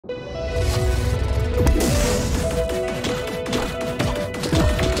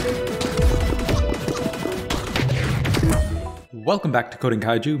Welcome back to Coding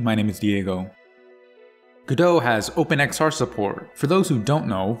Kaiju, my name is Diego. Godot has OpenXR support. For those who don't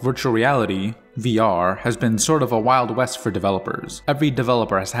know, virtual reality, VR, has been sort of a wild west for developers. Every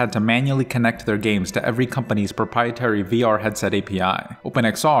developer has had to manually connect their games to every company's proprietary VR headset API.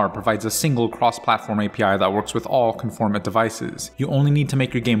 OpenXR provides a single cross-platform API that works with all conformant devices. You only need to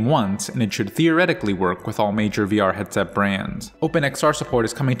make your game once, and it should theoretically work with all major VR headset brands. OpenXR support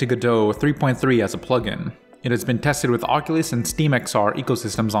is coming to Godot 3.3 as a plugin. It has been tested with Oculus and SteamXR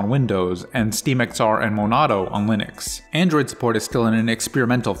ecosystems on Windows, and SteamXR and Monado on Linux. Android support is still in an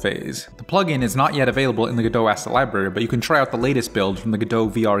experimental phase. The plugin is not yet available in the Godot asset library, but you can try out the latest build from the Godot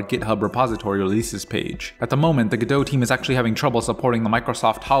VR GitHub repository releases page. At the moment, the Godot team is actually having trouble supporting the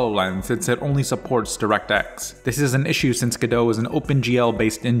Microsoft HoloLens since it only supports DirectX. This is an issue since Godot is an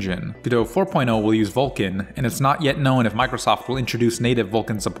OpenGL-based engine. Godot 4.0 will use Vulkan, and it's not yet known if Microsoft will introduce native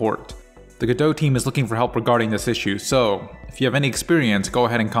Vulkan support. The Godot team is looking for help regarding this issue, so if you have any experience, go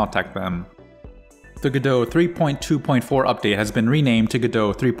ahead and contact them. The Godot 3.2.4 update has been renamed to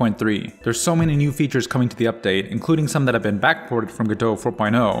Godot 3.3. There's so many new features coming to the update, including some that have been backported from Godot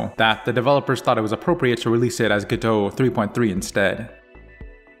 4.0, that the developers thought it was appropriate to release it as Godot 3.3 instead.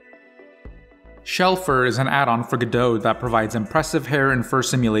 Shell Fur is an add-on for Godot that provides impressive hair and fur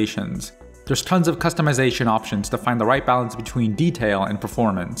simulations. There's tons of customization options to find the right balance between detail and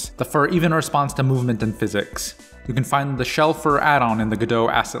performance. The fur even responds to movement and physics. You can find the Shell Fur add-on in the Godot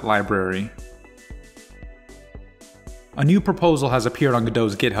asset library. A new proposal has appeared on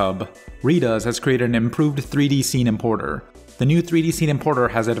Godot's GitHub. Redas has created an improved 3D scene importer. The new 3D scene importer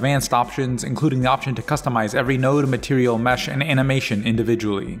has advanced options, including the option to customize every node, material, mesh, and animation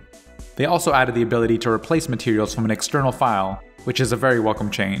individually. They also added the ability to replace materials from an external file, which is a very welcome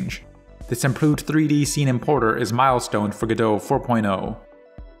change. This improved 3D scene importer is milestone for Godot 4.0.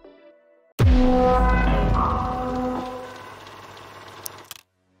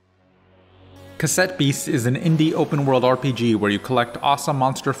 Cassette Beasts is an indie open-world RPG where you collect awesome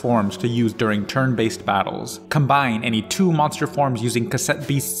monster forms to use during turn-based battles. Combine any two monster forms using Cassette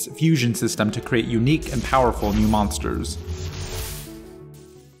Beasts' fusion system to create unique and powerful new monsters.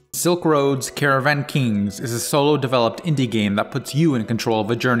 Silk Road's Caravan Kings is a solo-developed indie game that puts you in control of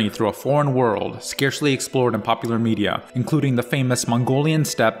a journey through a foreign world scarcely explored in popular media, including the famous Mongolian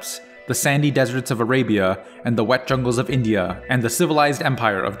steppes, the sandy deserts of Arabia, and the wet jungles of India, and the civilized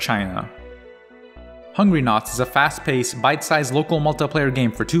empire of China. Hungrynauts is a fast-paced, bite-sized local multiplayer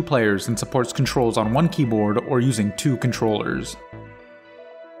game for 2 players and supports controls on one keyboard or using 2 controllers.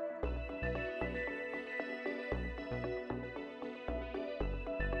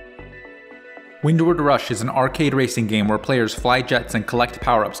 Windrush Rush is an arcade racing game where players fly jets and collect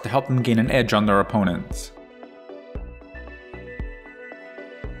power-ups to help them gain an edge on their opponents.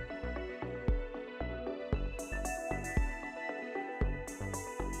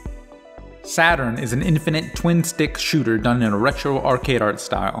 Satyrn is an infinite twin-stick shooter done in a retro arcade art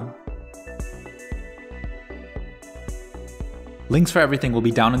style. Links for everything will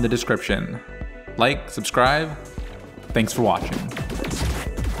be down in the description. Like, subscribe, thanks for watching.